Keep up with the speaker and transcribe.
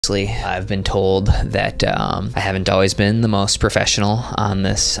I've been told that I haven't always been the most professional on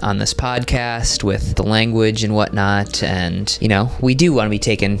this podcast with the language and whatnot, and we do want to be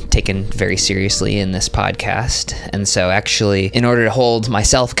taken very seriously in this podcast. And so actually, in order to hold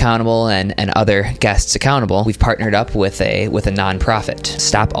myself accountable and other guests accountable, we've partnered up with a nonprofit,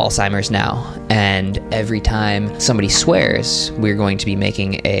 Stop Alzheimer's Now. And every time somebody swears, we're going to be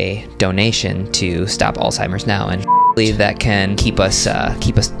making a donation to Stop Alzheimer's Now, and that can keep us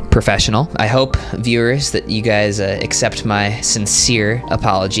professional. I hope, viewers, that you guys accept my sincere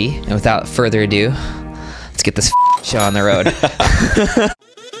apology. And without further ado, let's get this show on the road.